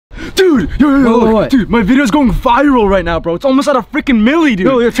Dude, yo, what? Dude, my video's going viral right now, bro. It's almost at a freaking Millie, dude.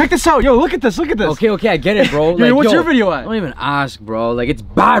 Yo, check this out. Yo, look at this. Okay, I get it, bro. Yo, what's your video at? Don't even ask, bro. Like, it's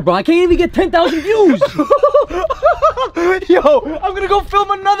bad, bro. I can't even get 10,000 views. Yo, I'm gonna go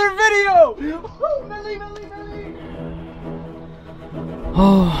film another video. Millie.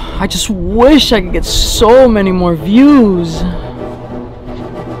 Oh, I just wish I could get so many more views.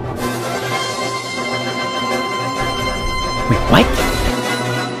 Wait, what?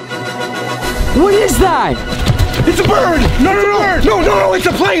 What is that? It's a bird! No, it's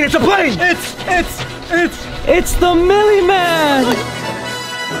a plane! It's the Millie Man!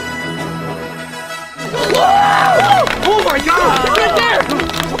 Oh my god! It's right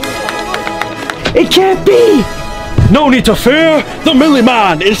there! It can't be! No need to fear, the Millie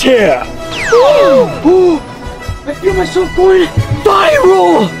Man is here! I feel myself going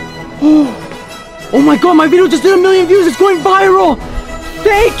viral! Oh my god, my video just did 1 million views, it's going viral!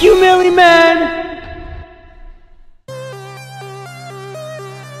 Thank you, Millie Man!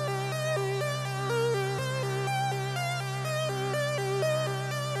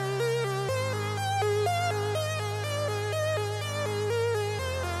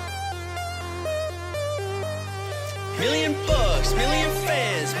 Million bucks, million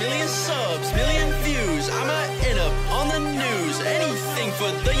fans, million subs, million views. I might end up on the news. Anything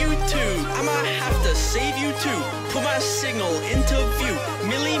for the YouTube. I might have to save you too. Put my signal into view.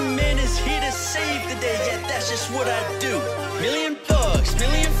 Millie Man is here to save the day. Yeah, that's just what I do. Million bucks,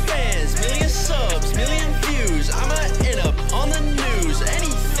 million fans, million subs, million views. I might end up on the news.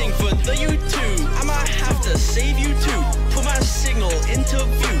 Anything for the YouTube. I might have to save you too. Put my signal into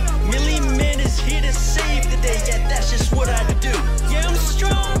view. Millie Man is here to save the day. Yeah, that's just what I do. Yeah, I'm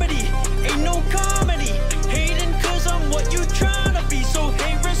Stromedy. Ain't no comedy. Hating cause I'm what you tryna be. So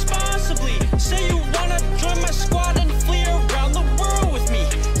hate responsibly. Say you wanna join my squad and flee around the world with me.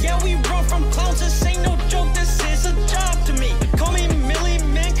 Yeah, we run from clowns. This ain't no joke. This is a job to me. Call me Millie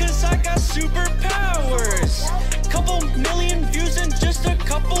Man cause I got superpowers. Couple million views in just a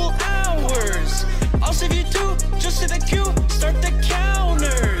couple hours. I'll save you too. Just hit the queue. Start the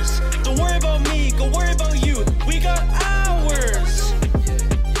counters. Don't worry about me. Go worry about you. We got hours.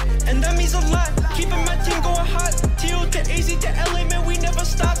 And that means a lot. Keeping my team going hot. TO to AZ to LA, man, we never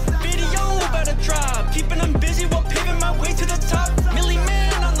stop. Video about to drop. Keeping them busy while paving my way to the top. Millie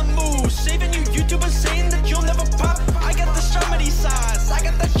Man on the move. Saving you YouTubers saying that you'll never pop. I got the Stromedy sauce. I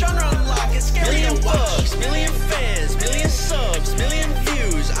got the genre unlocked. It's scary to watch. Million fans, million subs, million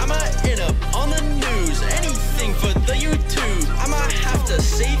views. I might end up on the news. Anything for the YouTube. I might have to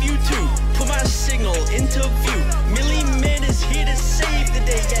save you too. Put my signal into view. Millie Man is here to save the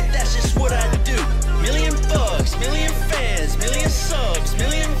day. Yeah, that's just what I do. Million bucks, million fans, million subs,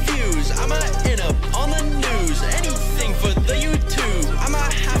 million views. I might end up on the news. Anything for the YouTube. I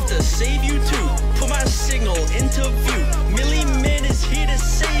might have to save you too. Put my signal into view. Millie Man is here to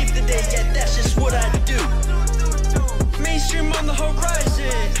save the day. Yeah, that's just what I do. Mainstream on the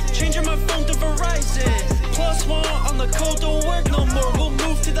horizon. Changing my phone to Verizon. +1 on the code, don't work no more. We'll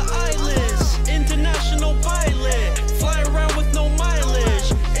move to the islands. International pilot. Fly around with no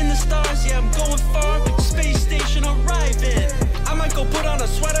mileage. In the stars, yeah, I'm going far. Space station arriving. I might go put on a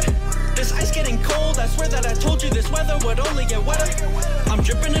sweater. This ice getting cold. I swear that I told you this weather would only get wetter. I'm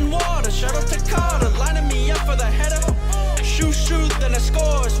dripping in water. Shout out to Carter. Lining me up for the header. Shoot, then it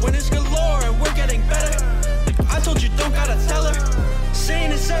scores. Winners galore and we're getting better. I told you don't gotta tell her.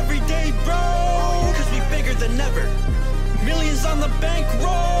 Saying it's every day, bro. Cause we bigger than ever. Millions on the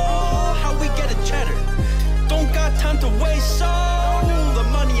bankroll. How we get a cheddar. Don't got time to waste, so the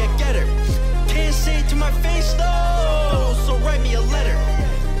money I get her. Can't say it to my face though, so write me a letter.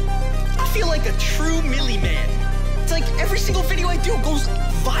 I feel like a true Millie Man. It's like every single video I do goes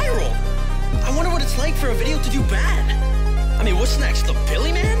viral. I wonder what it's like for a video to do bad. I mean, what's next, the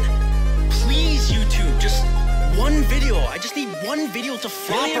Billy Man? Please, YouTube, just one video. I just need one video to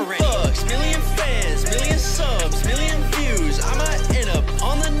flop already. Million bucks, million fans, million subs, million views. I might end up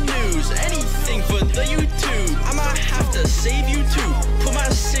on the news. Anything for the YouTube. I might have to save you too.